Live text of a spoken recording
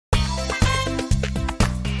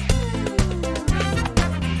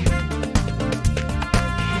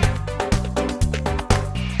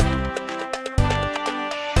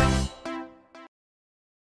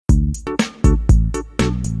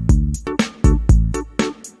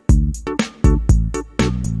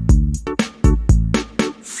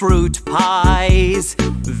Fruit pies,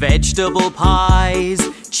 vegetable pies,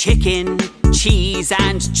 chicken, cheese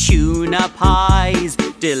and tuna pies.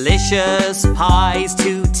 Delicious pies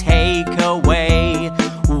to take away.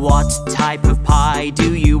 What type of pie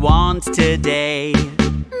do you want today?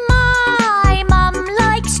 My mum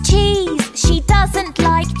likes cheese, she doesn't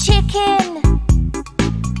like chicken.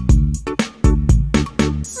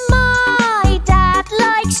 My dad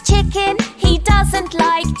likes chicken, he doesn't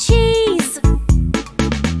like cheese.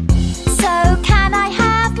 So can I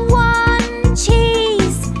have one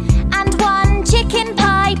cheese and one chicken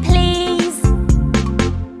pie, please?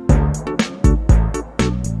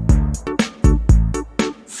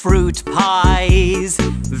 Fruit pies,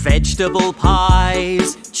 vegetable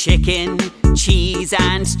pies, chicken, cheese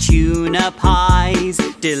and tuna pies.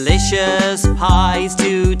 Delicious pies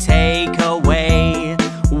to take away.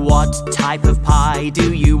 What type of pie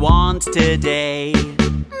do you want today?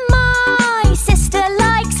 My sister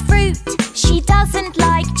likes fruit, she doesn't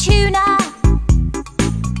like tuna.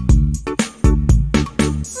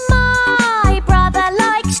 My brother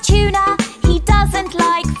likes tuna, he doesn't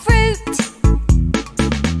like fruit.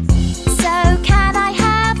 So can I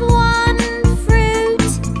have one fruit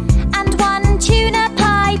and one tuna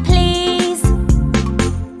pie, please?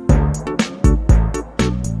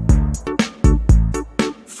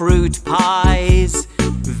 Fruit pies,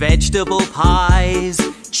 vegetable pies,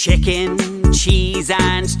 chicken, cheese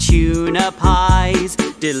and tuna pies.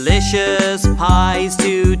 Delicious pies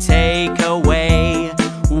to take away.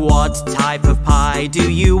 What type of pie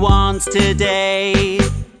do you want today?